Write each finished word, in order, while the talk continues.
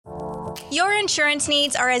Your insurance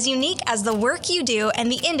needs are as unique as the work you do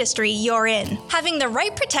and the industry you're in. Having the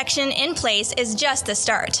right protection in place is just the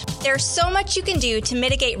start. There's so much you can do to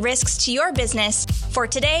mitigate risks to your business for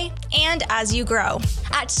today and as you grow.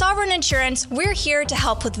 At Sovereign Insurance, we're here to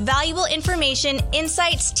help with valuable information,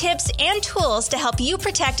 insights, tips, and tools to help you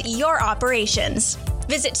protect your operations.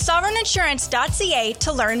 Visit sovereigninsurance.ca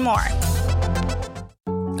to learn more.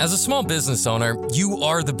 As a small business owner, you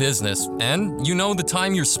are the business, and you know the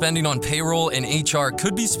time you're spending on payroll and HR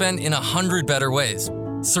could be spent in 100 better ways.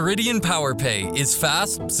 Ceridian PowerPay is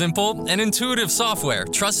fast, simple, and intuitive software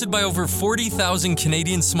trusted by over 40,000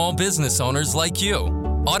 Canadian small business owners like you.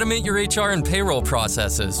 Automate your HR and payroll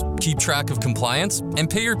processes, keep track of compliance, and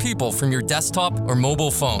pay your people from your desktop or mobile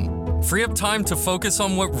phone. Free up time to focus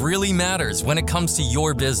on what really matters when it comes to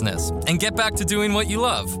your business, and get back to doing what you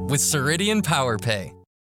love with Ceridian PowerPay.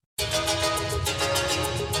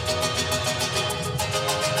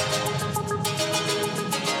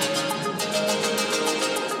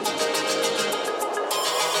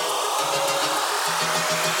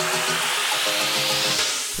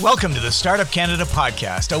 Welcome to the Startup Canada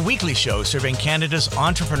podcast, a weekly show serving Canada's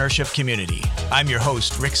entrepreneurship community. I'm your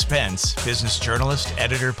host, Rick Spence, business journalist,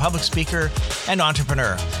 editor, public speaker, and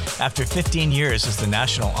entrepreneur. After 15 years as the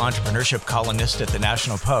national entrepreneurship columnist at the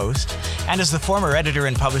National Post, and as the former editor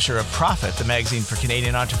and publisher of Profit, the magazine for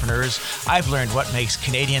Canadian entrepreneurs, I've learned what makes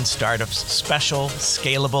Canadian startups special,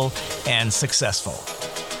 scalable, and successful.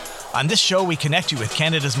 On this show, we connect you with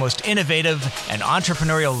Canada's most innovative and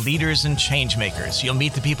entrepreneurial leaders and changemakers. You'll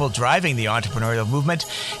meet the people driving the entrepreneurial movement,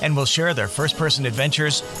 and we'll share their first-person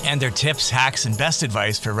adventures and their tips, hacks, and best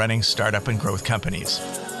advice for running startup and growth companies.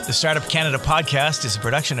 The Startup Canada podcast is a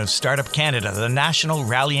production of Startup Canada, the national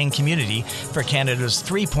rallying community for Canada's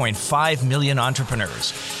 3.5 million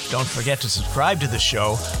entrepreneurs. Don't forget to subscribe to the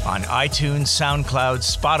show on iTunes, SoundCloud,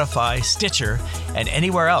 Spotify, Stitcher, and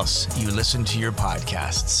anywhere else you listen to your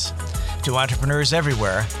podcasts. To entrepreneurs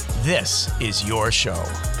everywhere, this is your show.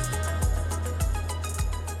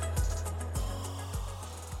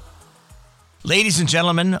 Ladies and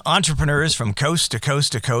gentlemen, entrepreneurs from coast to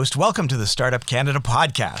coast to coast, welcome to the Startup Canada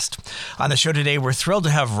podcast. On the show today, we're thrilled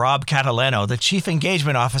to have Rob Catalano, the Chief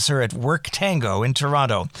Engagement Officer at WorkTango in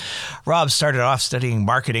Toronto. Rob started off studying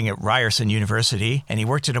marketing at Ryerson University, and he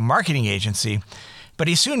worked at a marketing agency. But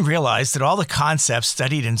he soon realized that all the concepts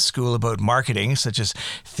studied in school about marketing, such as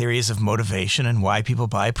theories of motivation and why people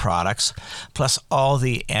buy products, plus all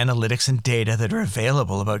the analytics and data that are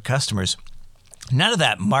available about customers, none of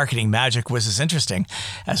that marketing magic was as interesting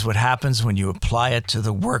as what happens when you apply it to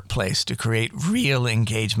the workplace to create real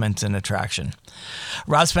engagement and attraction.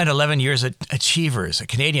 Rob spent 11 years at Achievers, a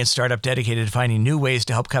Canadian startup dedicated to finding new ways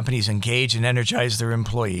to help companies engage and energize their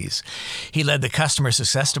employees. He led the customer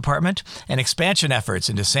success department and expansion efforts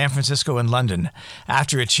into San Francisco and London.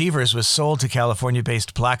 After Achievers was sold to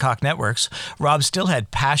California-based Blackhawk Networks, Rob still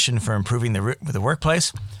had passion for improving the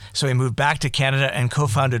workplace, so he moved back to Canada and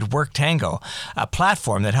co-founded WorkTango, a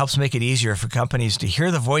platform that helps make it easier for companies to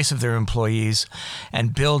hear the voice of their employees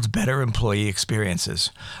and build better employee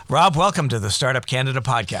experiences. Rob, welcome to the Startup Canada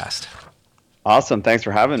podcast. Awesome. Thanks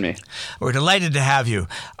for having me. We're delighted to have you.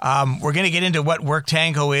 We're going to get into what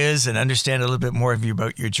WorkTango is and understand a little bit more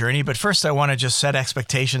about your journey. But first, I want to just set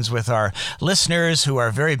expectations with our listeners who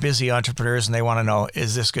are very busy entrepreneurs, and they want to know,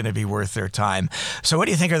 is this going to be worth their time? So what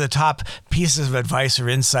do you think are the top pieces of advice or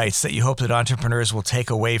insights that you hope that entrepreneurs will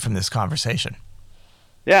take away from this conversation?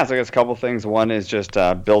 Yeah, so I guess a couple things. One is just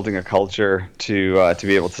building a culture to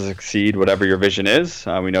be able to succeed, whatever your vision is.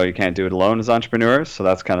 We know you can't do it alone as entrepreneurs, so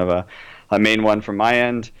that's kind of a main one from my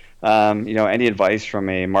end. Any advice from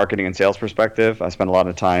a marketing and sales perspective? I spent a lot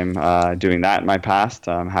of time doing that in my past.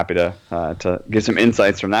 I'm happy to give some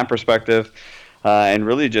insights from that perspective, and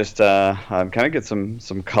really just kind of get some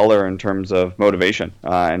color in terms of motivation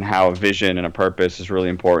and how a vision and a purpose is really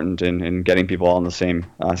important in getting people all on the same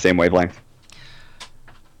wavelength.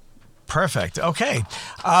 Perfect. Okay.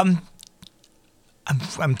 I'm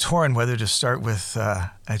torn whether to start with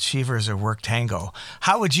Achievers or WorkTango.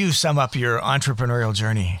 How would you sum up your entrepreneurial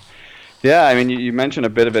journey? Yeah, I mean, you mentioned a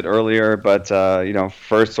bit of it earlier, but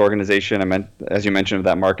first organization, as you mentioned,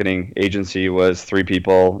 that marketing agency was 3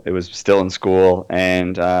 people. It was still in school,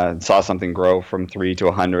 and saw something grow from 3 to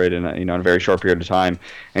 100 in a very short period of time,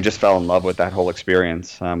 and just fell in love with that whole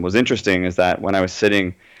experience. What's interesting is that when I was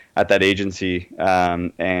sitting at that agency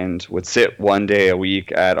and would sit one day a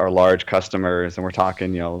week at our large customers, and we're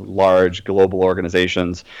talking large global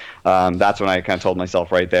organizations, that's when I kind of told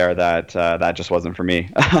myself right there that that just wasn't for me.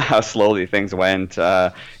 How slowly things went,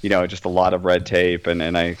 just a lot of red tape,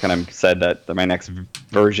 and I kind of said that my next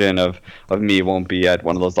version of me won't be at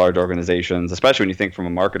one of those large organizations, especially when you think from a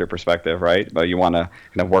marketer perspective, right? But you want to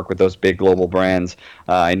kind of work with those big global brands.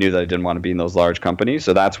 I knew that I didn't want to be in those large companies.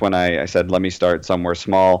 So that's when I said, let me start somewhere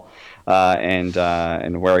small and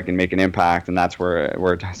where I can make an impact. And that's where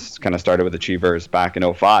it kind of started with Achievers back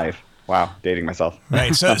in '05. Wow, dating myself.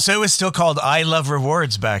 Right. So it was still called I Love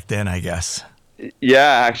Rewards back then, I guess.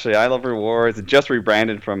 Yeah, actually, I Love Rewards. It just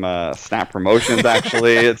rebranded from Snap Promotions.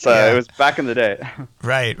 Actually, it was back in the day.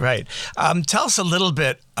 Right. Tell us a little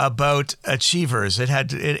bit about Achievers. It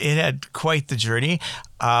had quite the journey.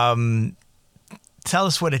 Tell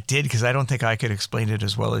us what it did, because I don't think I could explain it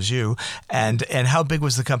as well as you. And how big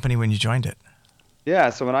was the company when you joined it?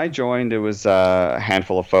 Yeah, so when I joined, it was a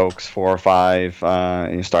handful of folks, 4 or 5.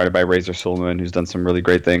 Started by Razor Sulman, who's done some really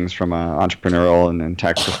great things from an entrepreneurial and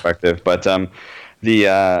tech perspective. But when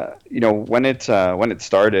it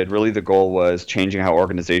started, really the goal was changing how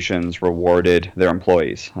organizations rewarded their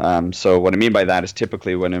employees. So what I mean by that is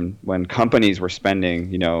typically when companies were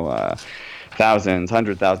spending, thousands,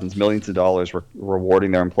 hundred thousands, millions of dollars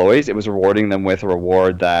rewarding their employees, it was rewarding them with a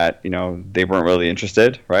reward that they weren't really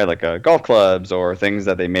interested, right? Like golf clubs or things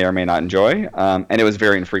that they may or may not enjoy, and it was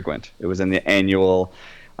very infrequent. It was in the annual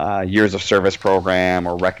years of service program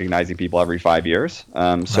or recognizing people every 5 years.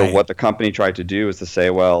 So Right. what the company tried to do is to say,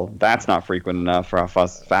 well, that's not frequent enough for how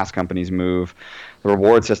fast companies move. The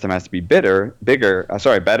reward system has to be better, and bigger,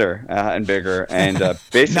 and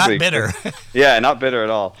basically Not bitter. Yeah, not bitter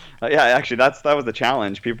at all. Actually, that was the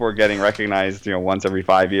challenge. People were getting recognized, once every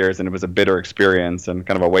 5 years, and it was a bitter experience and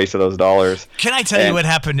kind of a waste of those dollars. Can I tell you what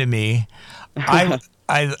happened to me? I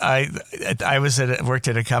worked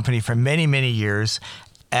at a company for many, many years,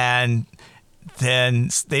 and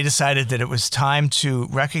then they decided that it was time to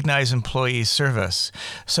recognize employee service.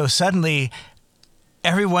 So suddenly,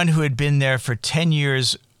 everyone who had been there for 10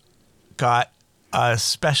 years got a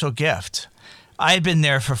special gift. I had been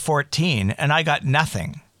there for 14 and I got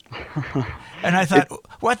nothing. And I thought,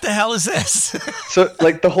 what the hell is this? So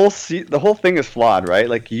the whole thing is flawed, right?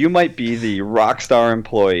 Like, you might be the rock star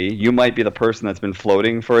employee, you might be the person that's been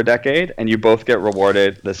floating for a decade, and you both get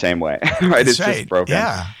rewarded the same way, right? That's It's just broken.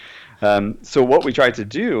 Yeah. So what we tried to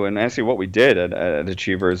do, and actually what we did at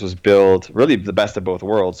Achievers, was build really the best of both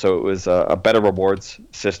worlds. So it was a better rewards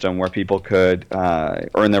system where people could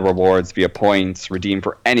earn their rewards via points, redeem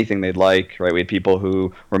for anything they'd like, right? We had people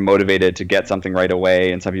who were motivated to get something right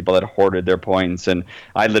away, and some people that hoarded their points. And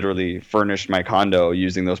I literally furnished my condo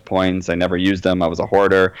using those points. I never used them. I was a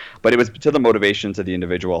hoarder. But it was to the motivations of the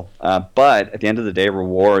individual. But at the end of the day,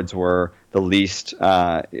 rewards were the least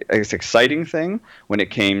exciting thing when it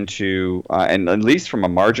came to, and at least from a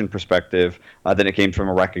margin perspective, than it came from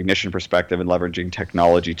a recognition perspective and leveraging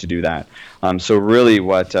technology to do that. So really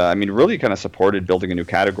really kind of supported building a new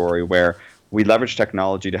category where we leverage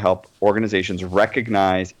technology to help organizations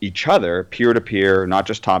recognize each other peer-to-peer, not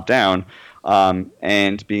just top-down,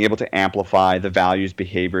 and being able to amplify the values,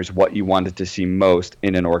 behaviors, what you wanted to see most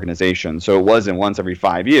in an organization. So it wasn't once every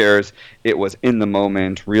 5 years, it was in the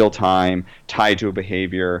moment, real time, tied to a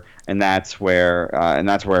behavior, and that's where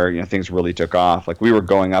things really took off. Like, we were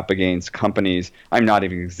going up against companies, I'm not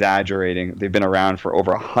even exaggerating, they've been around for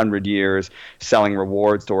over 100 years, selling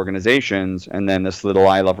rewards to organizations, and then this little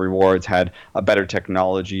I Love Rewards had a better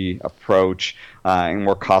technology approach, in a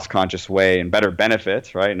more cost-conscious way, and better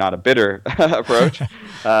benefits, right? Not a bitter approach,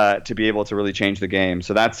 to be able to really change the game.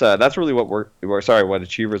 So that's really what what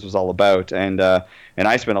Achievers was all about. And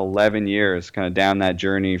I spent 11 years kind of down that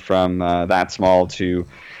journey from that small to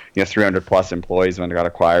 300 plus employees when it got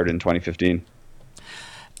acquired in 2015.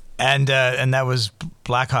 And that was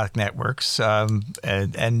Blackhawk Networks,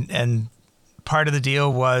 and part of the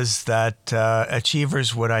deal was that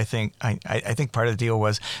Achievers would, I think part of the deal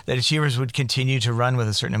was that Achievers would continue to run with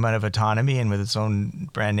a certain amount of autonomy and with its own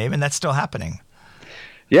brand name, and that's still happening.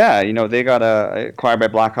 Yeah, they got acquired by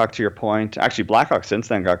Blackhawk, to your point. Actually, Blackhawk since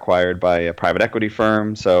then got acquired by a private equity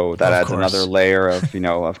firm, so that adds another layer of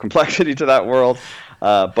of complexity to that world.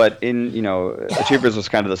 But Achievers was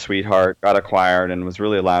kind of the sweetheart, got acquired, and was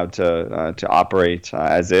really allowed to operate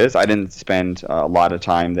as is. I didn't spend a lot of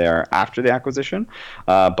time there after the acquisition,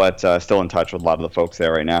 but still in touch with a lot of the folks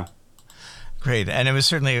there right now. Great, and it was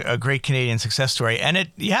certainly a great Canadian success story. And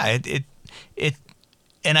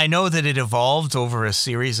and I know that it evolved over a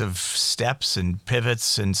series of steps and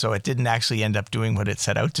pivots, and so it didn't actually end up doing what it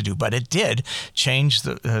set out to do, but it did change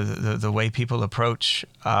the way people approach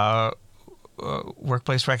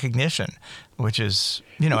workplace recognition, which is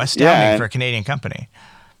astounding for a Canadian company.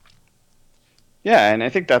 Yeah, and I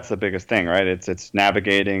think that's the biggest thing, right? It's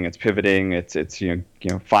navigating, it's pivoting, it's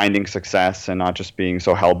finding success and not just being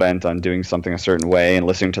so hell bent on doing something a certain way and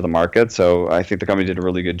listening to the market. So I think the company did a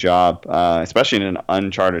really good job, especially in an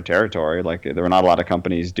uncharted territory. Like there were not a lot of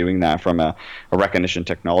companies doing that from a recognition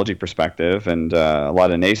technology perspective, and a lot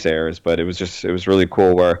of naysayers. But it was really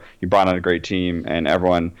cool where you brought on a great team and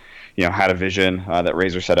everyone had a vision that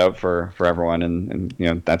Razor set out for everyone,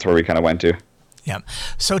 and that's where we kind of went to. Yeah.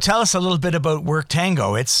 So tell us a little bit about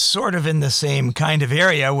WorkTango. It's sort of in the same kind of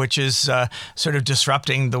area, which is sort of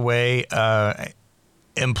disrupting the way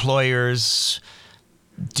employers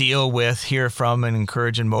deal with, hear from, and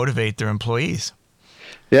encourage and motivate their employees.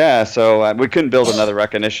 Yeah, so we couldn't build another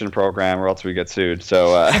recognition program or else we get sued.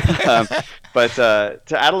 So, but to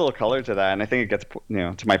add a little color to that, and I think it gets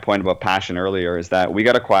to my point about passion earlier, is that we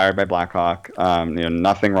got acquired by Blackhawk.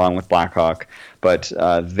 Nothing wrong with Blackhawk, but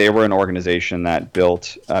they were an organization that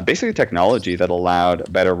built basically technology that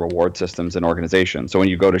allowed better reward systems in organizations. So when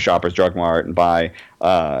you go to Shoppers Drug Mart and buy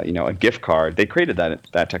a gift card, they created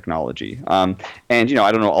that technology. And I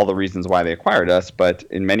don't know all the reasons why they acquired us, but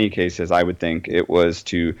in many cases, I would think it was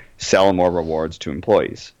to sell more rewards to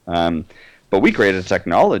employees. But we created a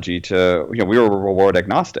technology to, we were reward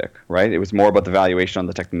agnostic, right? It was more about the valuation on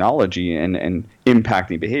the technology and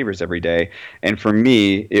impacting behaviors every day. And for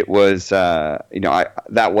me, it was,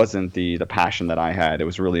 that wasn't the passion that I had. It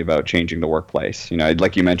was really about changing the workplace.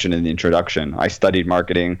 Like you mentioned in the introduction, I studied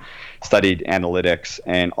marketing, studied analytics,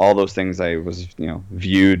 and all those things I was,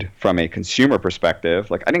 viewed from a consumer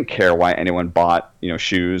perspective. Like I didn't care why anyone bought,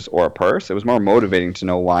 shoes or a purse. It was more motivating to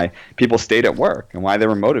know why people stayed at work and why they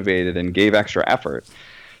were motivated and gave extra effort.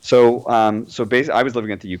 So basically, I was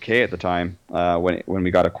living at the UK at the time when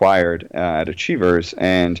we got acquired at Achievers,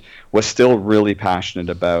 and was still really passionate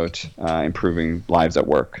about improving lives at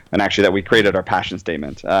work. And actually, that we created our passion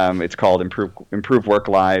statement. It's called "Improve Work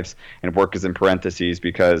Lives," and work is in parentheses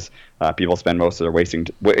because people spend most of their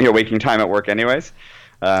waking time at work, anyways.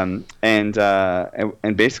 And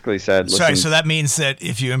basically said, listen, sorry. So that means that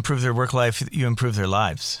if you improve their work life, you improve their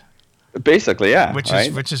lives. Basically, yeah. Which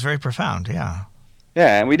is very profound. Yeah.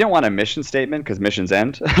 Yeah, and we didn't want a mission statement because missions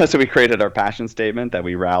end. So we created our passion statement that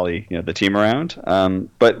we rally, the team around.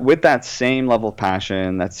 But with that same level of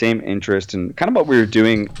passion, that same interest, and kind of what we were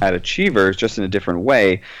doing at Achievers, just in a different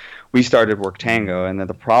way, we started WorkTango. And then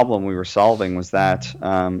the problem we were solving was that,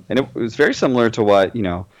 and it was very similar to what,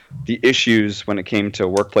 the issues when it came to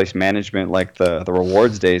workplace management, like the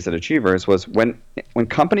rewards days at Achievers, was when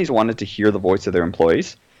companies wanted to hear the voice of their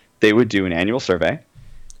employees, they would do an annual survey.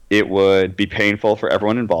 It would be painful for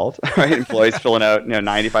everyone involved, right? Employees filling out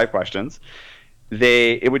 95 questions.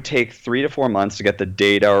 It would take 3 to 4 months to get the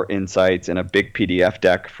data or insights in a big PDF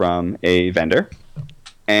deck from a vendor.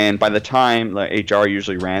 And by the time HR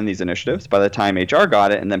usually ran these initiatives, by the time HR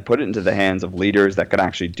got it and then put it into the hands of leaders that could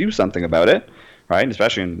actually do something about it, right?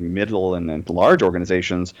 Especially in middle and large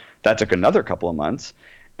organizations, that took another couple of months.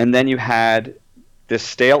 And then you had this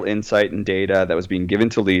stale insight and data that was being given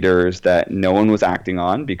to leaders that no one was acting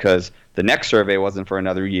on because the next survey wasn't for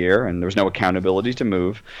another year and there was no accountability to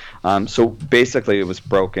move. So basically it was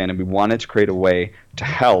broken, and we wanted to create a way to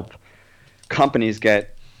help companies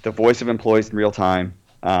get the voice of employees in real time,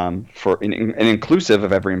 and inclusive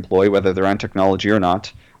of every employee, whether they're on technology or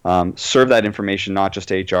not. Serve that information not just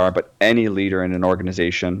to HR, but any leader in an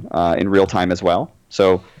organization in real time as well.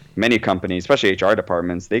 So many companies, especially HR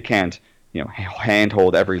departments, they can't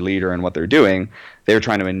handhold every leader in what they're doing. They're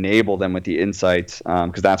trying to enable them with the insights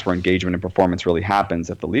because that's where engagement and performance really happens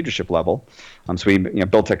at the leadership level. So we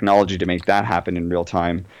build technology to make that happen in real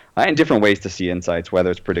time and different ways to see insights, whether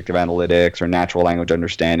it's predictive analytics or natural language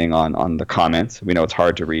understanding on the comments. We know it's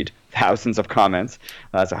hard to read thousands of comments.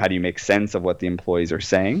 So how do you make sense of what the employees are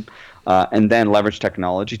saying? And then leverage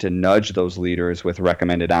technology to nudge those leaders with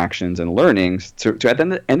recommended actions and learnings to at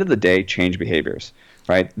the end of the day, change behaviors,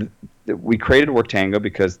 right? We created WorkTango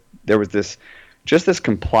because there was this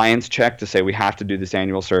compliance check to say we have to do this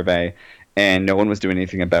annual survey, and no one was doing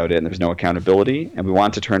anything about it, and there was no accountability. And we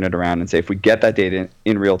want to turn it around and say if we get that data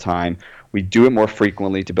in real time, we do it more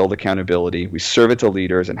frequently to build accountability, we serve it to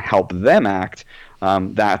leaders and help them act.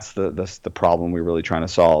 That's the problem we're really trying to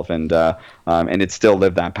solve, and it still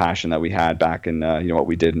lived that passion that we had back in what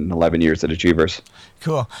we did in 11 years at Achievers.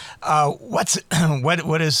 Cool.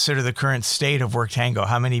 What is sort of the current state of WorkTango?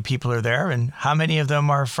 How many people are there, and how many of them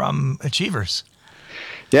are from Achievers?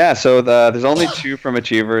 Yeah, so there's only 2 from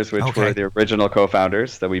Achievers, which were the original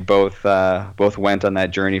co-founders that we both went on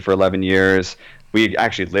that journey for 11 years. We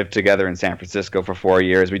actually lived together in San Francisco for 4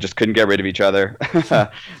 years. We just couldn't get rid of each other.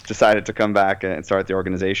 Decided to come back and start the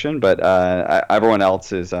organization. But everyone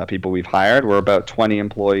else is people we've hired. We're about 20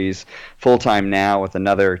 employees full time now, with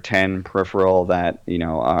another 10 peripheral that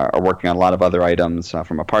are working on a lot of other items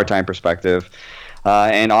from a part time perspective.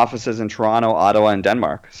 And offices in Toronto, Ottawa, and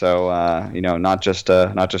Denmark. So not just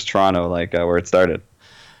Toronto, like where it started.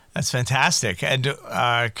 That's fantastic. And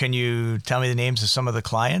can you tell me the names of some of the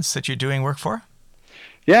clients that you're doing work for?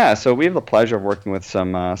 Yeah, so we have the pleasure of working with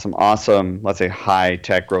some awesome, let's say,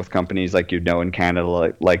 high-tech growth companies like in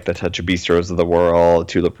Canada, like the Touch of Bistros of the world,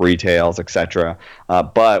 Tulip Retails, etc.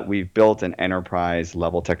 But we've built an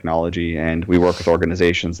enterprise-level technology, and we work with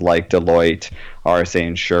organizations like Deloitte, RSA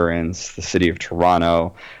Insurance, the City of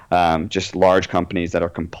Toronto, just large companies that are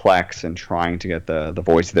complex and trying to get the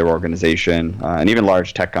voice of their organization, and even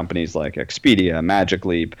large tech companies like Expedia, Magic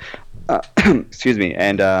Leap, excuse me,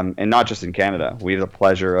 and not just in Canada. We have the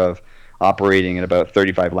pleasure of operating in about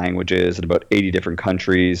 35 languages in about 80 different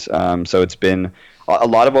countries. So it's been a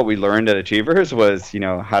lot of what we learned at Achievers was,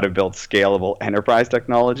 how to build scalable enterprise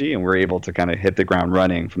technology, and we're able to kind of hit the ground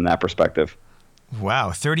running from that perspective.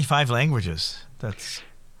 Wow, 35 languages.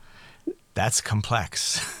 That's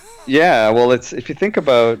complex. Yeah, well, if you think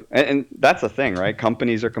about, and that's the thing, right?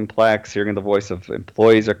 Companies are complex. Hearing the voice of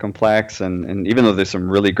employees are complex, and even though there's some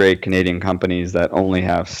really great Canadian companies that only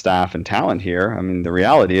have staff and talent here, I mean, the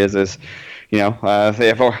reality is they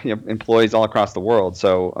have employees all across the world.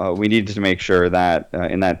 So we needed to make sure that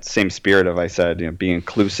in that same spirit of, I said, being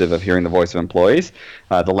inclusive of hearing the voice of employees,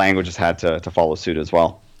 the languages had to follow suit as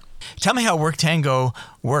well. Tell me how WorkTango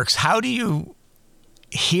works. How do you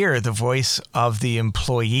hear the voice of the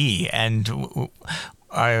employee, and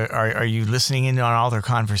are you listening in on all their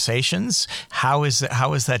conversations? How is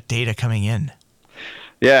that data coming in?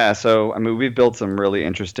 Yeah, so I mean, we've built some really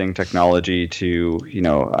interesting technology to,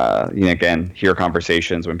 again, hear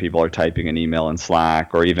conversations when people are typing an email in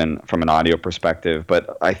Slack, or even from an audio perspective.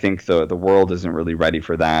 But I think the world isn't really ready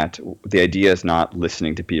for that. The idea is not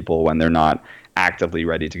listening to people when they're not actively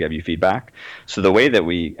ready to give you feedback. So the way that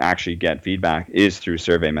we actually get feedback is through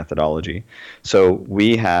survey methodology. So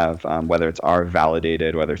we have, whether it's our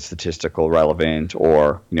validated, whether it's statistical relevant,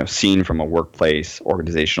 or seen from a workplace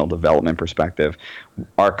organizational development perspective,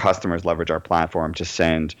 our customers leverage our platform to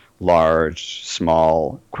send large,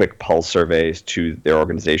 small, quick pulse surveys to their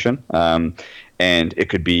organization. And it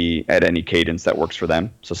could be at any cadence that works for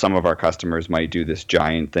them. So some of our customers might do this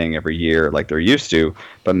giant thing every year like they're used to,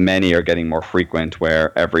 but many are getting more frequent,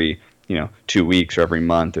 where every 2 weeks or every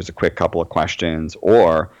month there's a quick couple of questions,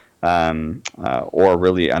 or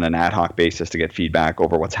really on an ad hoc basis to get feedback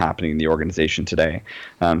over what's happening in the organization today.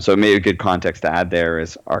 So maybe a good context to add there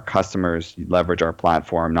is our customers leverage our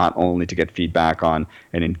platform not only to get feedback on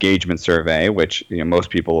an engagement survey, which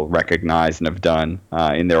most people recognize and have done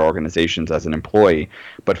in their organizations as an employee,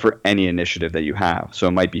 but for any initiative that you have. So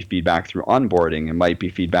it might be feedback through onboarding, it might be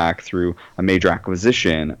feedback through a major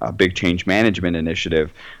acquisition, a big change management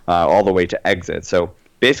initiative, all the way to exit. So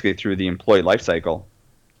basically through the employee lifecycle,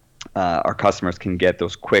 our customers can get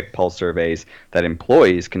those quick pulse surveys that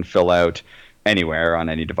employees can fill out anywhere on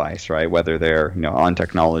any device, right? Whether they're on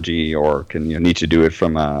technology or can need to do it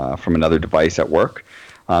from another device at work.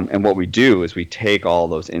 And what we do is we take all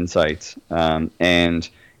those insights and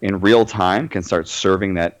in real time can start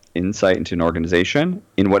serving that insight into an organization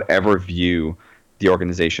in whatever view the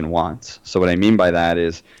organization wants. So what I mean by that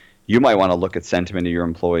is you might want to look at sentiment of your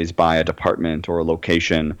employees by a department or a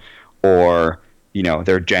location, or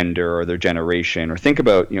their gender or their generation, or think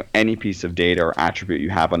about any piece of data or attribute you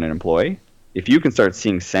have on an employee. If you can start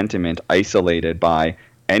seeing sentiment isolated by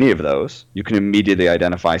any of those, you can immediately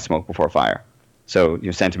identify smoke before fire. So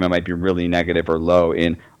sentiment might be really negative or low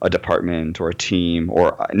in a department or a team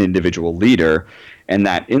or an individual leader, and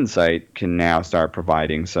that insight can now start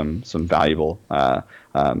providing some valuable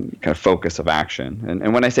kind of focus of action.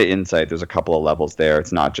 And when I say insight, there's a couple of levels there.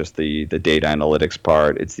 It's not just the data analytics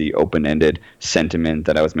part. It's the open-ended sentiment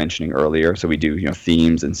that I was mentioning earlier. So we do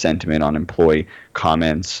themes and sentiment on employee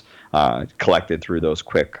comments collected through those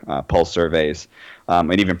quick pulse surveys.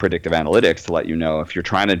 And even predictive analytics to let you know if you're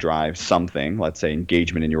trying to drive something, let's say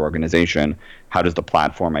engagement in your organization, how does the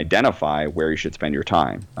platform identify where you should spend your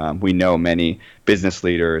time? We know many business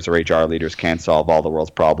leaders or HR leaders can't solve all the world's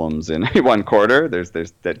problems in one quarter. There's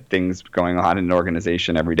things going on in an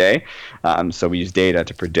organization every day. So we use data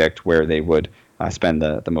to predict where they would spend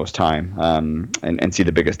the most time and see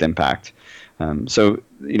the biggest impact. So,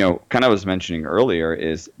 kind of was mentioning earlier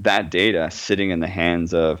is that data sitting in the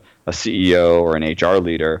hands of a CEO or an HR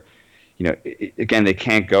leader, again, they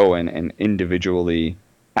can't go and individually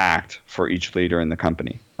act for each leader in the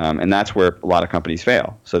company. And that's where a lot of companies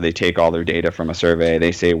fail. So they take all their data from a survey,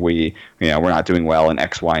 they say we're not doing well in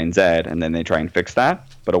X, Y, and Z, and then they try and fix that.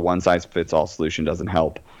 But a one-size-fits-all solution doesn't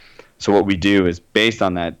help. So what we do is, based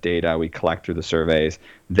on that data we collect through the surveys,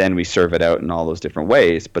 then we serve it out in all those different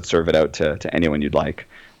ways, but serve it out to anyone you'd like.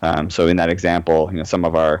 So in that example, some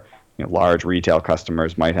of our large retail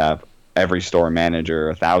customers might have every store manager,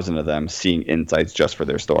 1,000 of them, seeing insights just for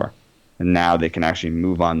their store. And now they can actually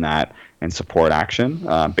move on that and support action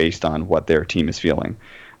based on what their team is feeling.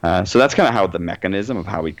 So that's kind of how the mechanism of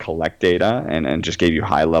how we collect data, and just gave you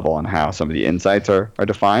high level on how some of the insights are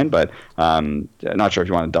defined. But not sure if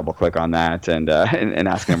you want to double click on that and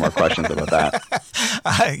ask any more questions about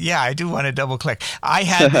that. Yeah, I do want to double click. I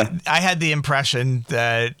had the impression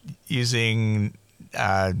that using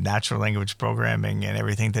natural language programming and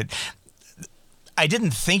everything, that I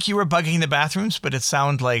didn't think you were bugging the bathrooms, but it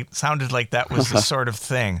sounded like that was the sort of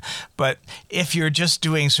thing. But if you're just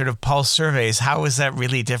doing sort of pulse surveys, how is that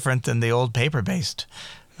really different than the old paper-based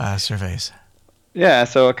surveys? Yeah,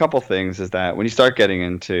 so a couple things is that when you start getting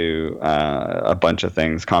into a bunch of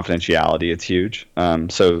things, confidentiality, it's huge.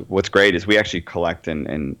 So what's great is we actually collect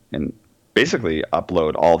and basically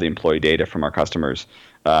upload all the employee data from our customers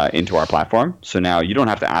into our platform. So now you don't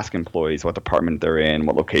have to ask employees what department they're in,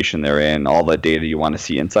 what location they're in, all the data you want to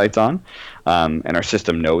see insights on. And our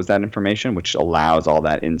system knows that information, which allows all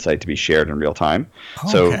that insight to be shared in real time.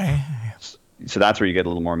 Okay. So that's where you get a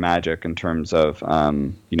little more magic in terms of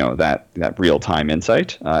that real time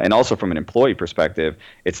insight, and also from an employee perspective,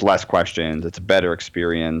 it's less questions, it's a better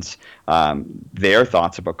experience. Their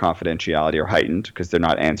thoughts about confidentiality are heightened because they're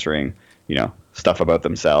not answering stuff about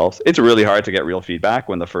themselves. It's really hard to get real feedback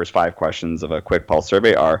when the first 5 questions of a quick pulse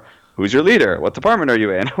survey are, who's your leader? What department are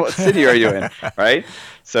you in? What city are you in? Right?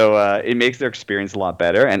 So it makes their experience a lot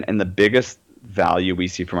better. And the biggest value we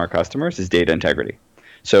see from our customers is data integrity.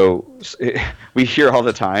 So we hear all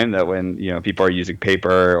the time that when people are using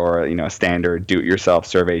paper or a standard do-it-yourself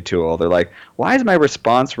survey tool, they're like, "Why is my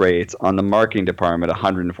response rates on the marketing department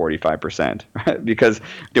 145%?" Right? Because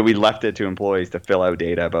we left it to employees to fill out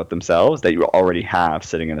data about themselves that you already have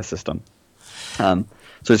sitting in a system. So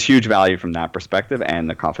it's huge value from that perspective and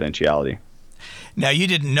the confidentiality. Now, you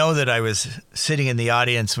didn't know that I was sitting in the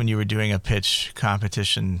audience when you were doing a pitch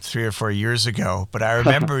competition 3 or 4 years ago, but I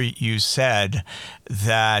remember you said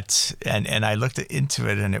that, and I looked into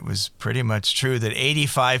it, and it was pretty much true, that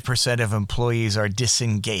 85% of employees are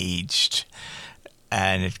disengaged,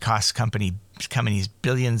 and it costs companies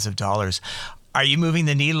billions of dollars. Are you moving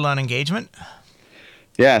the needle on engagement?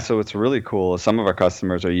 Yeah, so what's really cool is some of our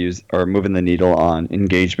customers are moving the needle on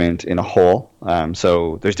engagement in a whole.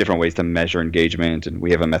 So there's different ways to measure engagement, and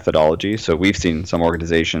we have a methodology. So we've seen some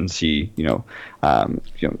organizations see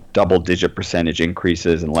double-digit percentage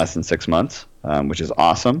increases in less than 6 months, which is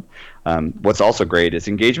awesome. What's also great is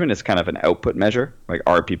engagement is kind of an output measure, like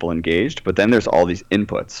are people engaged? But then there's all these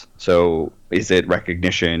inputs. So is it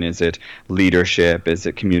recognition? Is it leadership? Is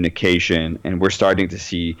it communication? And we're starting to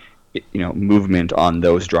see movement on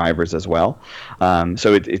those drivers as well.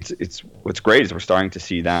 So it's what's great is we're starting to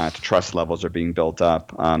see that trust levels are being built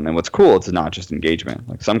up. And what's cool, it's not just engagement.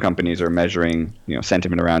 Like some companies are measuring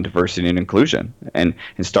sentiment around diversity and inclusion, and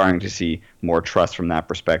starting to see more trust from that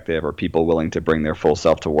perspective, or people willing to bring their full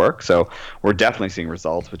self to work. So we're definitely seeing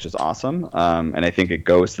results, which is awesome. And I think it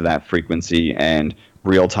goes to that frequency and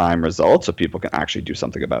real-time results, so people can actually do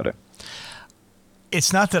something about it.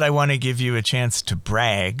 It's not that I want to give you a chance to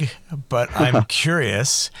brag, but I'm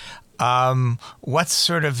curious, what's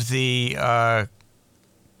sort of the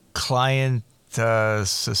client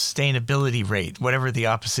sustainability rate, whatever the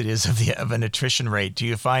opposite is of an attrition rate? Do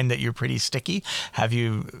you find that you're pretty sticky?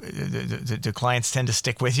 Do clients tend to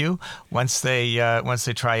stick with you once they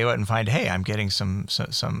try you out and find, hey, I'm getting some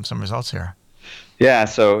results here? Yeah,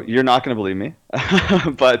 so you're not going to believe me,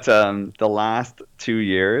 but the last 2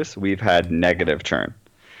 years we've had negative churn.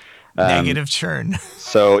 Negative churn.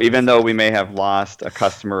 So even though we may have lost a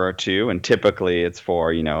customer or two, and typically it's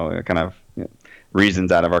for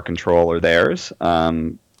reasons out of our control or theirs,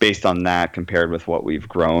 based on that compared with what we've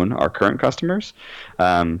grown our current customers,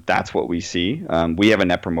 that's what we see. We have a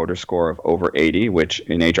net promoter score of over 80, which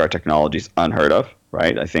in HR technology is unheard of,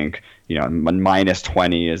 right? I think minus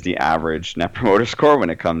 20 is the average net promoter score when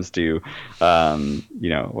it comes to HR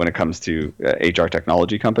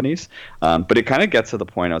technology companies. But it kind of gets to the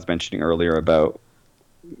point I was mentioning earlier about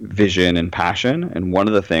vision and passion. And one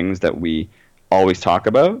of the things that we always talk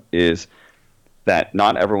about is that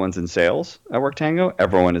not everyone's in sales at WorkTango,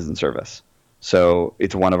 everyone is in service. So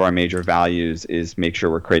it's one of our major values is make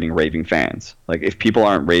sure we're creating raving fans. Like if people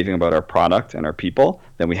aren't raving about our product and our people,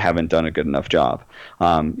 then we haven't done a good enough job.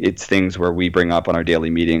 It's things where we bring up on our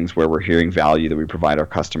daily meetings where we're hearing value that we provide our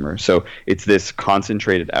customers. So it's this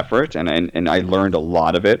concentrated effort, and I learned a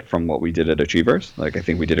lot of it from what we did at Achievers. Like I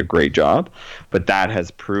think we did a great job, but that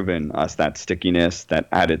has proven us that stickiness, that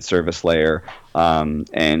added service layer, and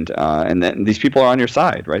then these people are on your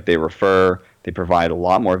side, right? They refer. They provide a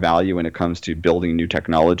lot more value when it comes to building new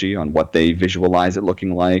technology on what they visualize it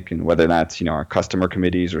looking like, and whether that's our customer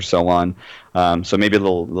committees or so on. So maybe a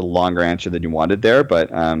little longer answer than you wanted there,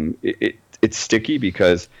 but it's sticky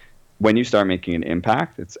because when you start making an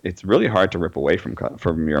impact, it's really hard to rip away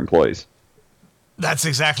from your employees. That's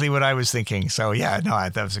exactly what I was thinking. So yeah, no,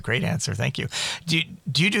 that was a great answer. Thank you. Do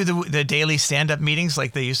you do the daily stand-up meetings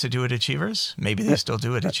like they used to do at Achievers? Maybe they still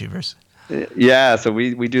do at Achievers. Yeah, so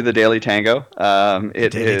we do the daily tango.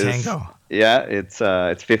 Tango. Yeah,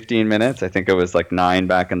 it's 15 minutes. I think it was like 9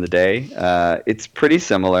 back in the day. It's pretty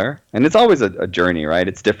similar, and it's always a journey, right?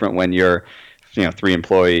 It's different when you're 3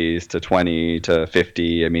 employees to 20 to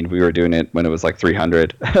 50. I mean, we were doing it when it was like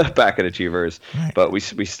 300 back at Achievers, right. But we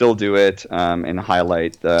still do it and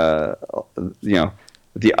highlight the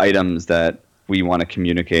items that we want to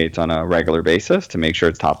communicate on a regular basis to make sure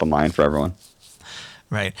it's top of mind for everyone.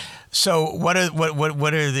 Right. So what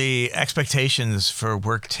are the expectations for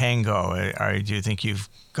Work Tango? Do you think you've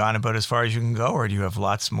gone about as far as you can go, or do you have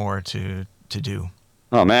lots more to do?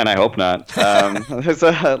 Oh man, I hope not. There's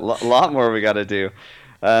a lot more we got to do.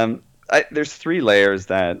 There's 3 layers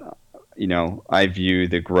that I view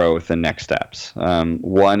the growth and next steps.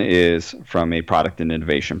 One is from a product and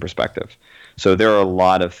innovation perspective. So there are a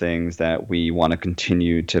lot of things that we want to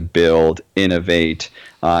continue to build, innovate,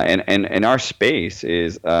 and our space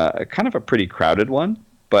is kind of a pretty crowded one,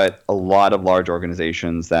 but a lot of large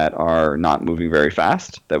organizations that are not moving very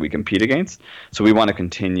fast that we compete against. So we want to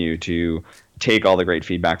continue to take all the great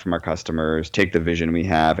feedback from our customers, take the vision we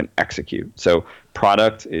have, and execute. So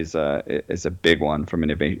product is a big one from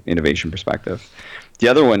an innovation perspective. The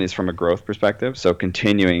other one is from a growth perspective. So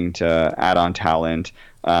continuing to add on talent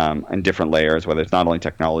and different layers, whether it's not only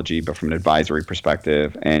technology, but from an advisory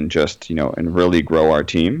perspective, and just, and really grow our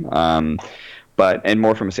team. And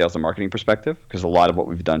more from a sales and marketing perspective, because a lot of what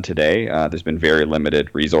we've done today, there's been very limited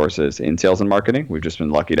resources in sales and marketing. We've just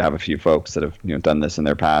been lucky to have a few folks that have done this in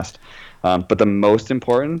their past. But the most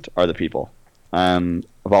important are the people. I've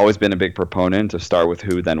always been a big proponent of start with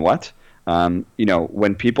who, then what.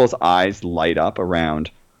 When people's eyes light up around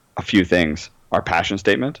a few things, our passion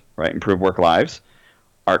statement, right, improve work lives,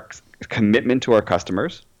 our commitment to our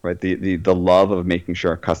customers, right, the love of making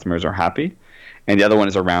sure our customers are happy, and the other one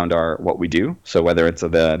is around what we do. So whether it's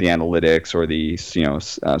the analytics or the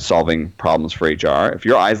solving problems for HR, if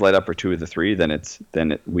your eyes light up for 2 of the 3,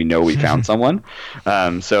 then we know we found someone.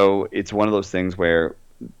 So it's one of those things where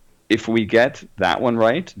if we get that one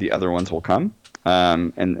right, the other ones will come.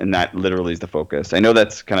 And that literally is the focus. I know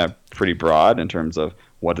that's kind of pretty broad in terms of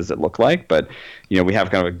what does it look like, but we have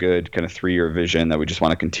kind of a good kind of 3-year vision that we just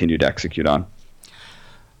want to continue to execute on.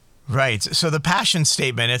 Right. So the passion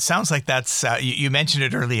statement, it sounds like that's you mentioned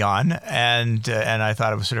it early on, and I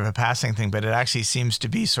thought it was sort of a passing thing, but it actually seems to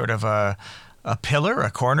be sort of a pillar,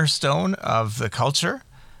 a cornerstone of the culture.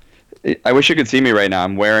 I wish you could see me right now.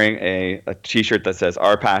 I'm wearing a T-shirt that says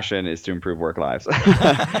 "Our passion is to improve work lives."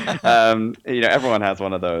 Everyone has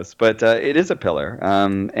one of those, but it is a pillar.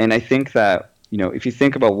 And I think that if you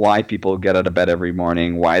think about why people get out of bed every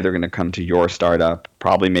morning, why they're going to come to your startup,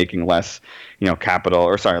 probably making less,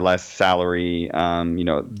 less salary.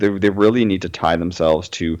 They really need to tie themselves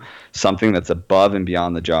to something that's above and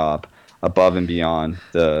beyond the job, above and beyond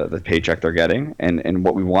the paycheck they're getting. And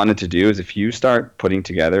what we wanted to do is if you start putting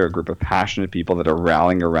together a group of passionate people that are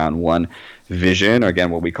rallying around one vision, or again,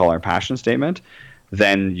 what we call our passion statement,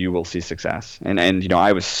 then you will see success. And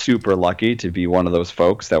I was super lucky to be one of those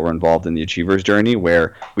folks that were involved in the Achievers journey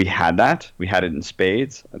where we had that. We had it in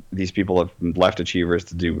spades. These people have left Achievers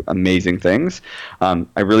to do amazing things.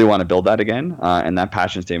 I really want to build that again. And that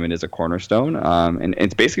passion statement is a cornerstone. And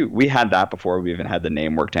it's basically, we had that before we even had the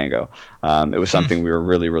name Work Tango. It was something we were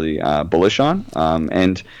really, really bullish on.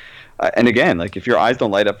 And again, like if your eyes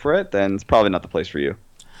don't light up for it, then it's probably not the place for you.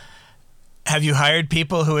 Have you hired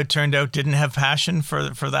people who it turned out didn't have passion for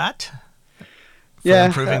that? For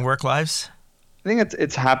improving work lives? I think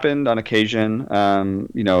it's happened on occasion.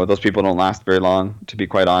 Those people don't last very long, to be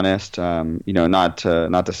quite honest. Not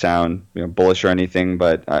to sound bullish or anything,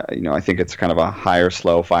 but I think it's kind of a hire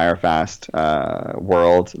slow, fire fast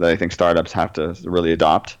world that I think startups have to really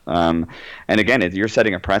adopt. And again, you're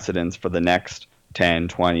setting a precedence for the next 10,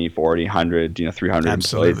 20, 40, 100, 300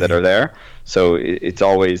 Absolutely. employees that are there. So it's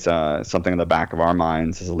always something in the back of our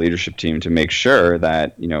minds as a leadership team to make sure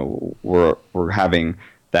that we're having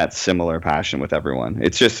that similar passion with everyone.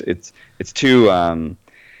 It's just it's too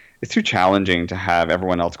challenging to have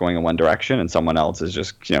everyone else going in one direction and someone else is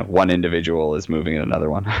just one individual is moving in another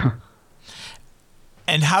one.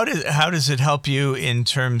 And how does it help you in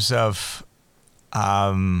terms of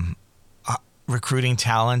recruiting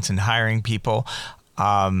talent and hiring people?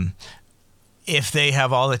 If they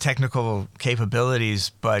have all the technical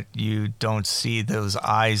capabilities, but you don't see those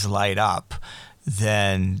eyes light up,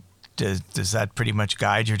 then does that pretty much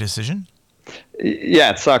guide your decision? Yeah,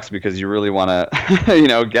 it sucks because you really want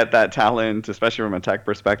to, get that talent, especially from a tech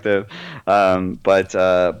perspective. But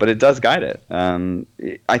it does guide it.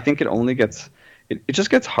 I think it just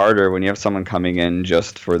gets harder when you have someone coming in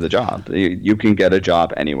just for the job. You can get a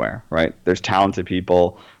job anywhere, right? There's talented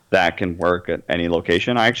people that can work at any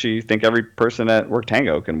location. I actually think every person at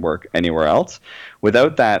Worktango can work anywhere else.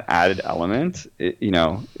 Without that added element,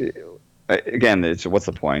 again, what's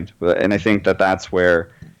the point? And I think that's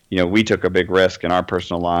where we took a big risk in our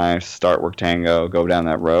personal lives, start Worktango, go down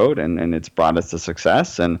that road, and it's brought us to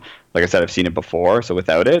success. And like I said, I've seen it before, so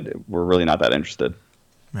without it, we're really not that interested.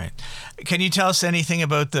 Right. Can you tell us anything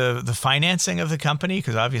about the financing of the company?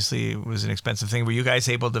 Because obviously it was an expensive thing. Were you guys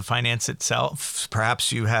able to finance itself?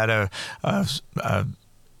 Perhaps you had a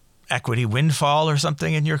equity windfall or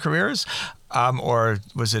something in your careers, or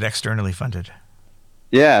was it externally funded?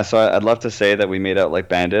 Yeah, so I'd love to say that we made out like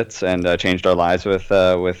bandits and changed our lives with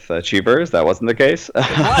Achievers. That wasn't the case.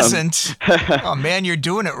 It wasn't. Oh man, you're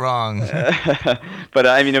doing it wrong. But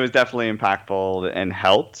I mean, it was definitely impactful and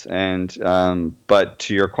helped. And but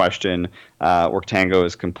to your question, Worktango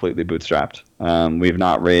is completely bootstrapped. We've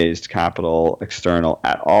not raised capital external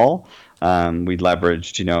at all. We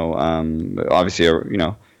leveraged, obviously,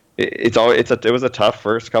 it was a tough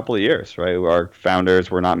first couple of years, right? Our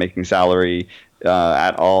founders were not making salary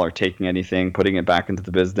at all or taking anything, putting it back into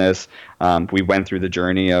the business. We went through the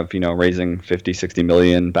journey of, raising 50, 60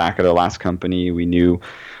 million back at our last company. We knew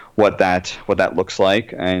what that looks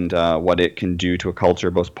like and what it can do to a culture,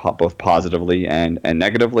 both positively and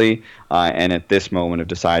negatively. And at this moment have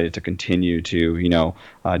decided to continue to,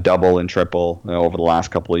 double and triple over the last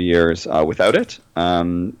couple of years without it.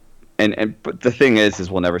 But the thing is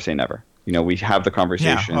we'll never say never. We have the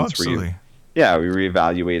conversations. Yeah, absolutely. We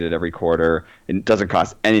reevaluate it every quarter. It doesn't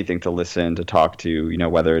cost anything to listen, to talk to,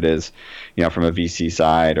 whether it is, from a VC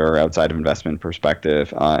side or outside of investment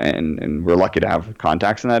perspective. And we're lucky to have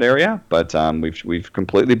contacts in that area, but we've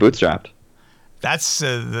completely bootstrapped. That's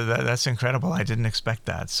incredible. I didn't expect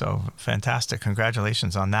that. So fantastic.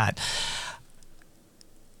 Congratulations on that.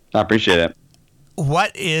 I appreciate it.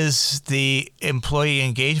 What is the employee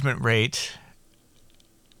engagement rate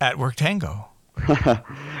at Worktango?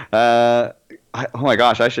 Oh my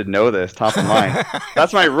gosh, I should know this top of mind.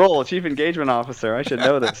 That's my role, Chief Engagement Officer. I should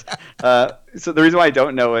know this. So the reason why I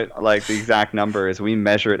don't know it, like the exact number, is we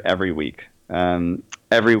measure it every week.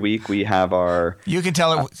 Every week we have our. You can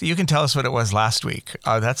tell it. You can tell us what it was last week.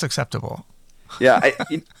 That's acceptable. Yeah,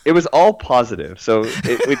 it was all positive. So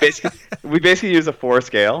we basically use a 4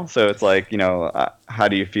 scale. So it's like, how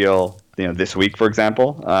do you feel, this week, for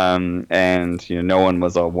example? And no one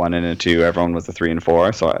was a 1 and a 2. Everyone was a 3 and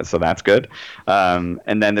 4. So that's good.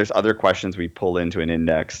 And then there's other questions we pull into an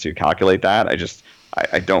index to calculate that.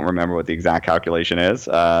 I don't remember what the exact calculation is,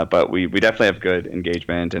 but we definitely have good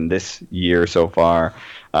engagement. And this year so far,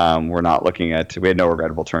 we had no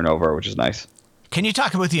regrettable turnover, which is nice. Can you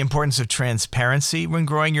talk about the importance of transparency when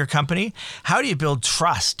growing your company? How do you build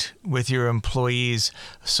trust with your employees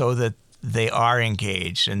so that they are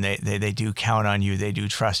engaged and they do count on you, they do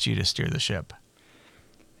trust you to steer the ship?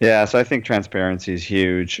 Yeah, so I think transparency is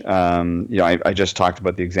huge. I just talked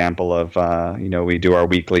about the example of, we do our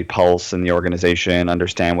weekly pulse in the organization,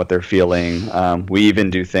 understand what they're feeling. We even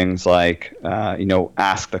do things like,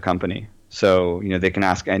 ask the company. So, they can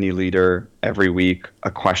ask any leader every week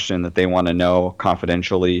a question that they want to know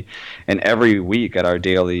confidentially. And every week at our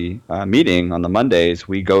daily meeting on the Mondays,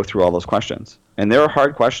 we go through all those questions. And there are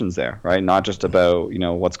hard questions there, right? Not just about,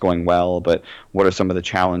 what's going well, but what are some of the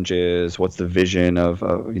challenges? What's the vision of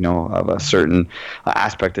a certain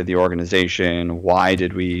aspect of the organization? Why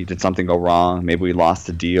did something go wrong? Maybe we lost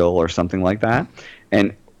a deal or something like that.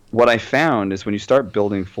 And what I found is when you start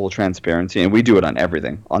building full transparency, and we do it on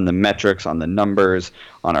everything, on the metrics, on the numbers,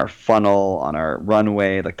 on our funnel, on our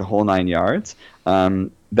runway, like the whole 9 yards,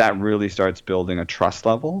 that really starts building a trust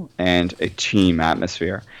level and a team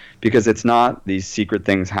atmosphere. Because it's not these secret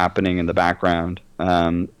things happening in the background.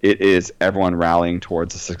 it is everyone rallying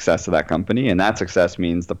towards the success of that company, and that success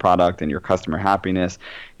means the product and your customer happiness,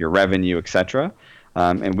 your revenue, etc.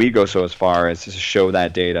 And we go so as far as to show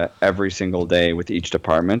that data every single day with each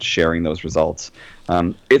department, sharing those results.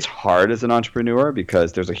 It's hard as an entrepreneur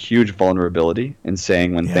because there's a huge vulnerability in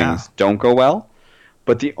saying when things don't go well.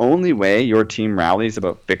 But the only way your team rallies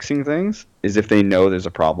about fixing things is if they know there's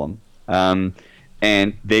a problem.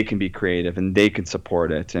 And they can be creative and they can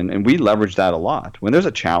support it. And we leverage that a lot. When there's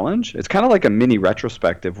a challenge, it's kind of like a mini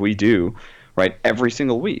retrospective we do, right, every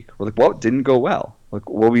single week. We're like, what didn't go well? Like,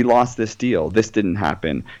 well, we lost this deal. This didn't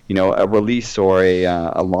happen. A release or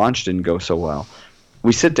a launch didn't go so well.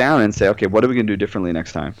 We sit down and say, okay, what are we going to do differently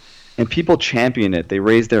next time? And people champion it. They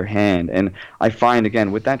raise their hand. And I find,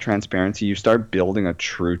 again, with that transparency, you start building a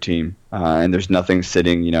true team. And there's nothing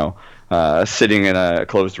sitting in a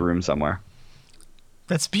closed room somewhere.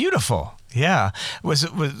 That's beautiful. Yeah. Was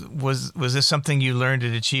this something you learned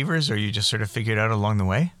at Achievers, or you just sort of figured out along the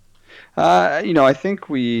way? I think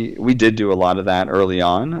we did do a lot of that early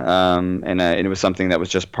on, and it was something that was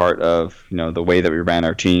just part of the way that we ran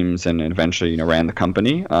our teams and eventually ran the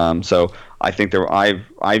company. So I think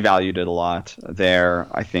I valued it a lot there.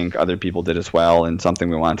 I think other people did as well, and something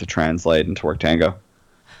we wanted to translate into Worktango.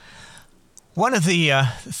 One of the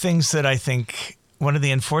things that I think. One of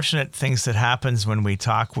the unfortunate things that happens when we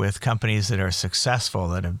talk with companies that are successful,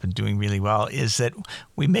 that have been doing really well, is that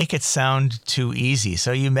we make it sound too easy.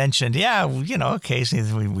 So you mentioned,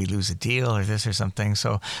 occasionally we lose a deal or this or something.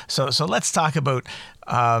 So let's talk about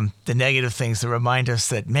the negative things that remind us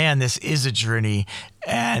that, man, this is a journey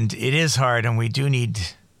and it is hard, and we do need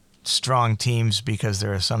strong teams because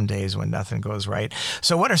there are some days when nothing goes right.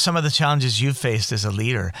 So what are some of the challenges you've faced as a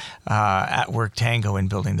leader at Worktango in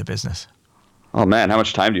building the business? Oh, man, how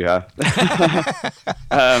much time do you have?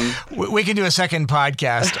 We can do a second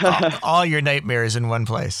podcast, all your nightmares in one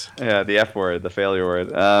place. Yeah, the F word, the failure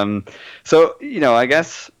word. I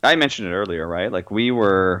guess I mentioned it earlier, right? Like, we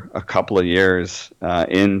were a couple of years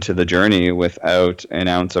into the journey without an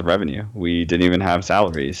ounce of revenue. We didn't even have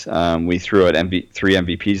salaries. We threw out 3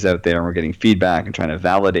 MVPs out there, and we're getting feedback and trying to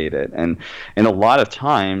validate it. And a lot of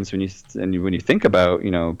times when you think about,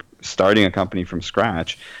 starting a company from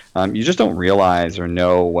scratch, you just don't realize or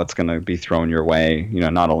know what's going to be thrown your way,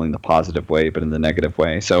 not only in the positive way, but in the negative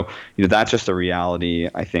way. So, that's just a reality.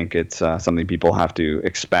 I think it's something people have to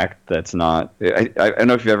expect. That's not, I don't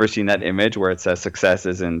know if you've ever seen that image where it says success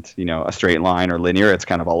isn't, a straight line or linear. It's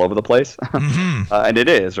kind of all over the place. Mm-hmm. And it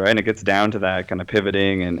is, right? And it gets down to that kind of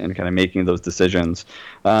pivoting and kind of making those decisions.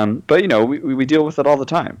 But, we deal with it all the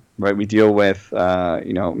time, right? We deal with,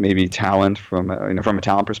 maybe talent from a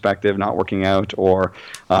talent perspective not working out, or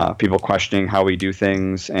people questioning how we do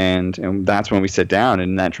things, and that's when we sit down and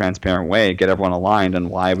in that transparent way get everyone aligned on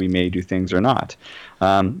why we may do things or not.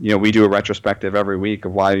 We do a retrospective every week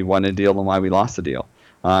of why we won a deal and why we lost a deal.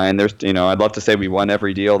 And there's, I'd love to say we won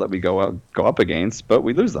every deal that we go up against, but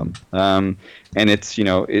we lose them. And it's,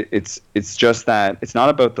 it's just that it's not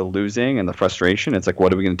about the losing and the frustration. It's like,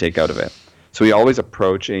 what are we going to take out of it? So we always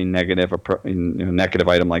approach a negative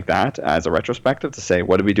item like that as a retrospective to say,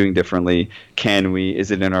 what are we doing differently? Can we?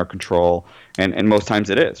 Is it in our control? And most times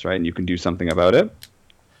it is, right? And you can do something about it.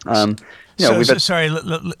 Sorry,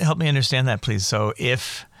 help me understand that, please. So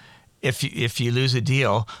if you lose a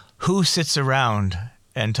deal, who sits around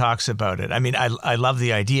and talks about it? I mean, I love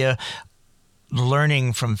the idea.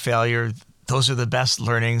 Learning from failure. Those are the best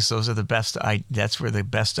learnings. Those are the best. That's where the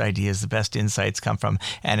best ideas, the best insights come from.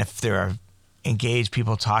 And if there are engaged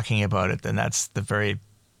people talking about it, then that's the very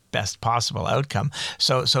best possible outcome.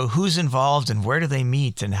 So who's involved, and where do they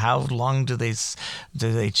meet, and how long do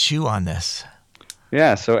they chew on this?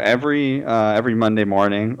 Yeah, so every Monday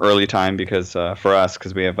morning, early time, because for us,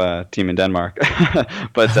 because we have a team in Denmark,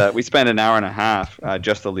 but we spend an hour and a half,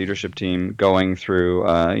 just the leadership team, going through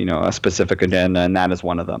a specific agenda, and that is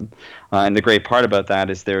one of them. And the great part about that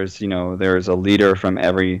is there's a leader from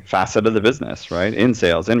every facet of the business, right? In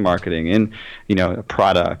sales, in marketing, in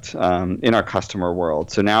product, in our customer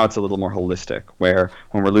world. So now it's a little more holistic, where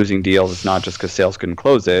when we're losing deals, it's not just because sales couldn't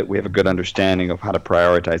close it. We have a good understanding of how to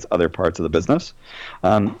prioritize other parts of the business.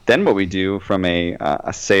 Then what we do from a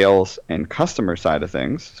sales and customer side of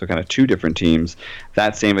things, so kind of 2 different teams,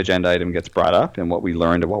 that same agenda item gets brought up and what we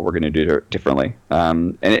learned and what we're going to do differently.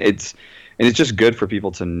 And it's just good for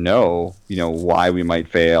people to know, why we might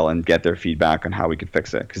fail and get their feedback on how we could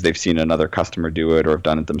fix it, because they've seen another customer do it or have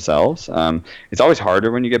done it themselves. It's always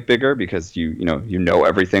harder when you get bigger because you know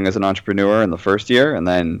everything as an entrepreneur in the first year, and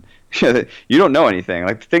then you don't know anything.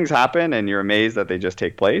 Like things happen and you're amazed that they just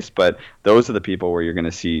take place, but those are the people where you're going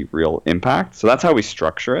to see real impact. So that's how we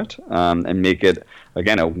structure it, and make it,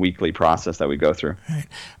 again, a weekly process that we go through. Right.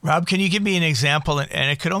 Rob, can you give me an example?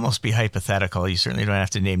 And it could almost be hypothetical. You certainly don't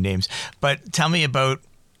have to name names, but tell me about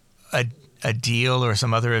a deal or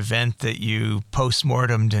some other event that you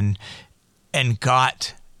post-mortemed and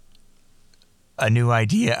got a new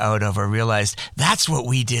idea out of, or realized that's what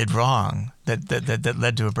we did wrong, that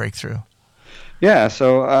led to a breakthrough. Yeah.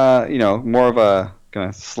 So, more of a kind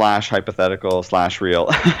of slash hypothetical slash real,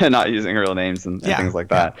 and not using real names and things like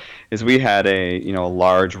that, is we had a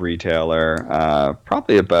large retailer,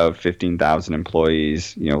 probably about 15,000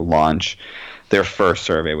 employees, launch their first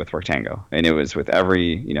survey with Worktango, and it was with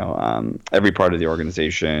every part of the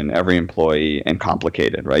organization, every employee, and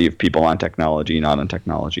complicated, right? You have people on technology, not on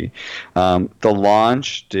technology. The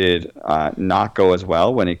launch did not go as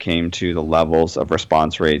well when it came to the levels of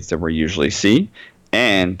response rates that we usually see.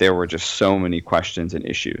 And there were just so many questions and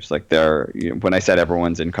issues. Like when I said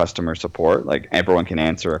everyone's in customer support, like everyone can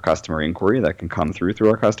answer a customer inquiry that can come through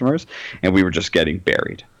our customers, and we were just getting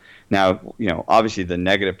buried. Now, obviously the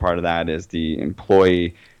negative part of that is the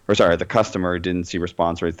customer didn't see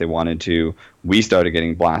response rates they wanted to. We started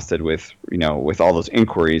getting blasted with all those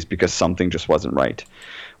inquiries because something just wasn't right.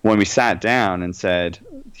 When we sat down and said,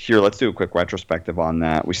 here, let's do a quick retrospective on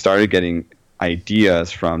that, we started getting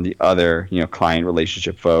ideas from the other, client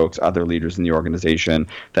relationship folks, other leaders in the organization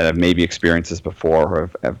that have maybe experienced this before or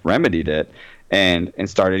have remedied it, and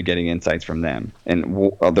started getting insights from them. And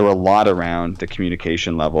there were a lot around the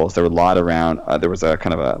communication levels. There were a lot around, there was a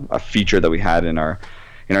kind of a feature that we had in our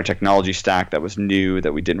technology stack that was new,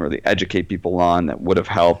 that we didn't really educate people on, that would have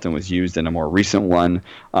helped and was used in a more recent one.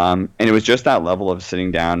 And it was just that level of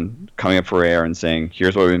sitting down, coming up for air and saying,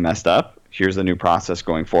 here's where we messed up. Here's the new process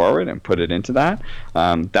going forward, and put it into that.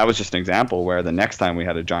 That was just an example where the next time we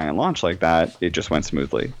had a giant launch like that, it just went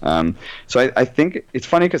smoothly. So I think it's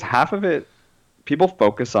funny because half of it, people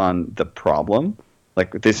focus on the problem,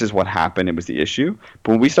 like this is what happened, it was the issue.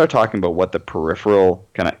 But when we start talking about what the peripheral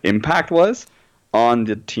kind of impact was on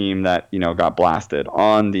the team that got blasted,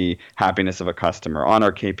 on the happiness of a customer, on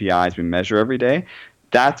our KPIs we measure every day,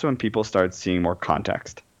 that's when people start seeing more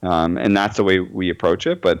context. And that's the way we approach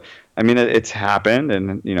it. But I mean, it's happened,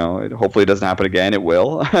 and hopefully it doesn't happen again. It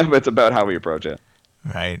will, but it's about how we approach it.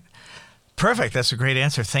 Right. Perfect. That's a great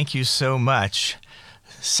answer. Thank you so much.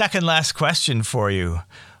 Second last question for you.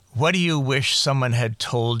 What do you wish someone had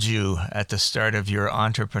told you at the start of your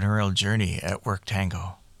entrepreneurial journey at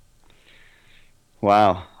Worktango?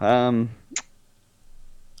 Wow.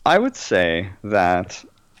 I would say that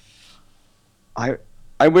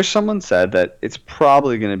I wish someone said that it's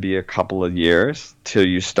probably going to be a couple of years till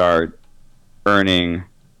you start earning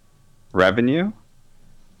revenue,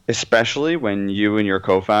 especially when you and your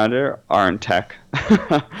co-founder aren't tech.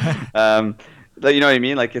 You know what I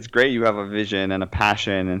mean? Like, it's great you have a vision and a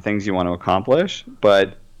passion and things you want to accomplish,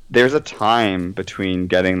 but there's a time between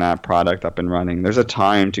getting that product up and running. There's a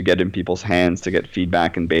time to get in people's hands, to get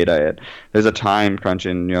feedback and beta it. There's a time crunch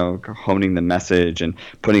in, honing the message and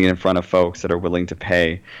putting it in front of folks that are willing to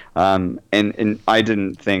pay. And I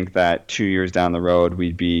didn't think that 2 years down the road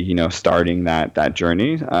we'd be, starting that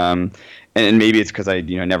journey. And maybe it's because I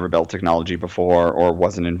never built technology before or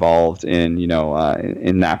wasn't involved in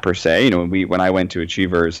in that per se. When I went to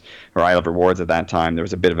Achievers or I Love Rewards at that time, there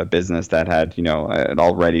was a bit of a business that had had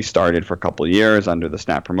already started for a couple of years under the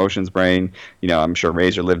Snap Promotions brain. I'm sure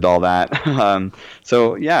Razor lived all that.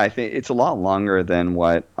 So yeah, I think it's a lot longer than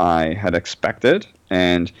what I had expected.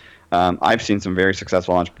 And I've seen some very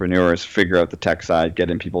successful entrepreneurs figure out the tech side, get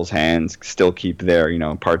in people's hands, still keep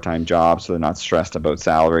their part-time jobs so they're not stressed about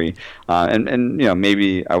salary. And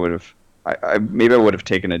maybe I would have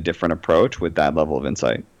taken a different approach with that level of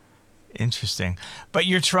insight. Interesting, but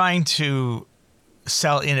you're trying to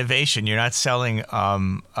sell innovation. You're not selling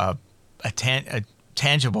a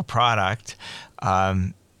tangible product.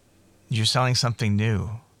 You're selling something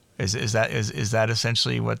new. Is that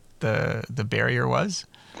essentially what the barrier was?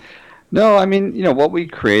 No, I mean, what we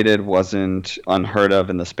created wasn't unheard of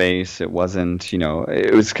in the space. It wasn't,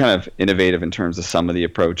 it was kind of innovative in terms of some of the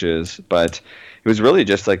approaches, but it was really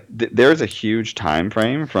just like there's a huge time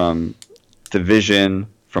frame from the vision,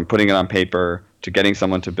 from putting it on paper, to getting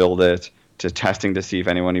someone to build it, to testing to see if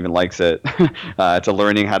anyone even likes it, to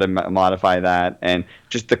learning how to modify that. And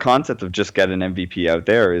just the concept of just get an MVP out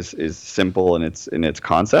there is simple in its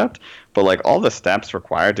concept, but like all the steps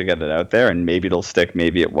required to get it out there, and maybe it'll stick,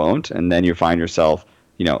 maybe it won't. And then you find yourself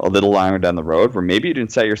a little longer down the road where maybe you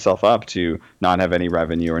didn't set yourself up to not have any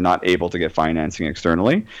revenue or not able to get financing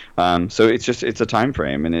externally. So it's a time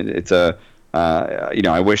frame, and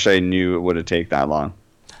I wish I knew it would have taken that long.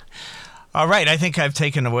 All right. I think I've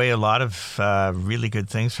taken away a lot of really good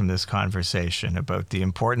things from this conversation about the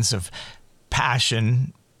importance of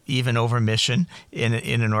passion, even over mission in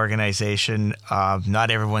an organization.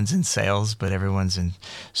 Not everyone's in sales, but everyone's in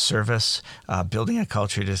service, building a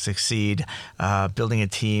culture to succeed, building a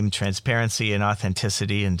team. Transparency and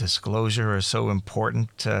authenticity and disclosure are so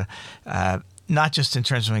important, not just in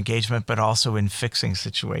terms of engagement, but also in fixing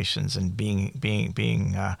situations and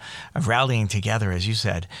being rallying together, as you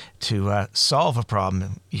said, to solve a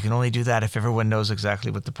problem. You can only do that if everyone knows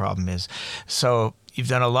exactly what the problem is. So you've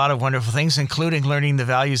done a lot of wonderful things, including learning the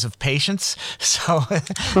values of patience. So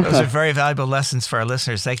those are very valuable lessons for our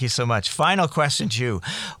listeners. Thank you so much. Final question to you.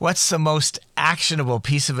 What's the most actionable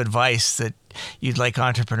piece of advice that you'd like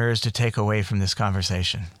entrepreneurs to take away from this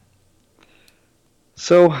conversation?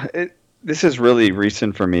 So this is really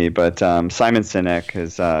recent for me, but Simon Sinek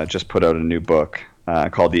has just put out a new book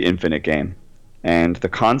called The Infinite Game. And the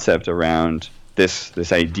concept around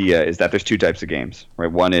this idea is that there's two types of games,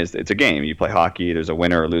 right? One is it's a game. You play hockey, there's a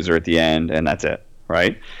winner or loser at the end, and that's it,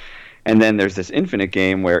 right? And then there's this infinite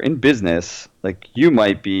game where in business, like you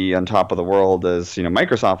might be on top of the world as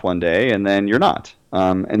Microsoft one day, and then you're not.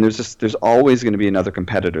 And there's always going to be another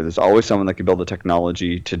competitor. There's always someone that can build the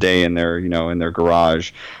technology today in their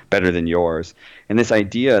garage better than yours. And this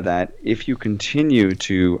idea that if you continue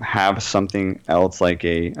to have something else like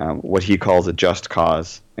a what he calls a just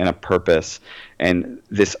cause and a purpose, and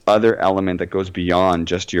this other element that goes beyond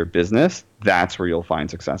just your business, that's where you'll find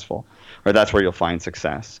that's where you'll find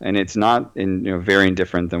success. And it's not very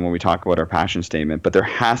indifferent than when we talk about our passion statement, but there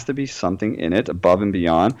has to be something in it above and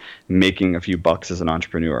beyond making a few bucks as an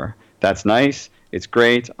entrepreneur. That's nice. It's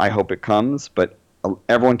great. I hope it comes. But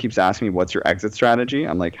everyone keeps asking me, what's your exit strategy?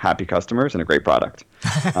 I'm like, happy customers and a great product.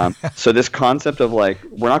 So this concept of we're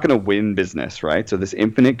not going to win business, right? So this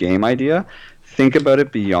infinite game idea, think about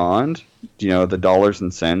it beyond, the dollars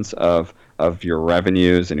and cents of your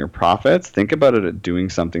revenues and your profits. Think about it at doing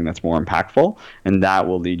something that's more impactful, and that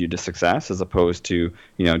will lead you to success as opposed to,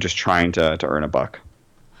 just trying to earn a buck.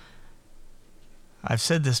 I've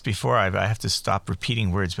said this before. I have to stop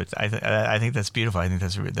repeating words, but I think that's beautiful. I think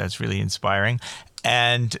that's really inspiring,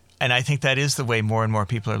 and I think that is the way more and more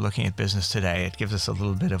people are looking at business today. It gives us a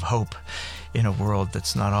little bit of hope in a world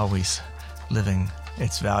that's not always living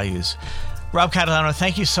its values. Rob Catalano,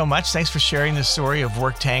 thank you so much. Thanks for sharing the story of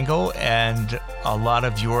Worktango and a lot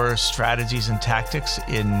of your strategies and tactics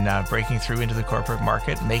in breaking through into the corporate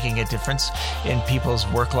market, making a difference in people's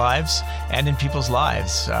work lives and in people's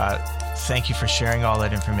lives. Thank you for sharing all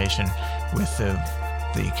that information with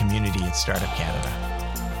the community at Startup Canada.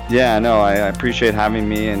 Yeah, no, I appreciate having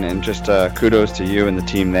me, and just kudos to you and the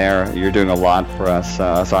team there. You're doing a lot for us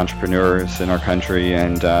entrepreneurs in our country,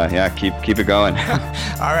 and keep it going.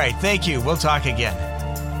 All right, thank you. We'll talk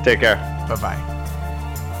again. Take care. Bye-bye.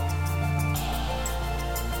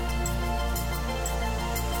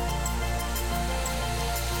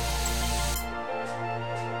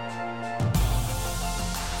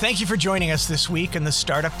 Thank you for joining us this week in the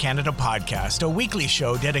Startup Canada podcast, a weekly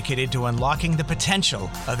show dedicated to unlocking the potential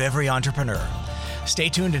of every entrepreneur. Stay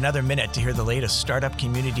tuned another minute to hear the latest startup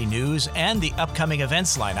community news and the upcoming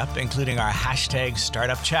events lineup, including our hashtag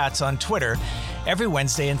Startup Chats on Twitter every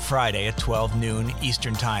Wednesday and Friday at 12 noon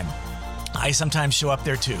Eastern Time. I sometimes show up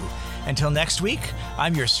there too. Until next week,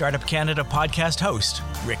 I'm your Startup Canada podcast host,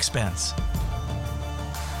 Rick Spence.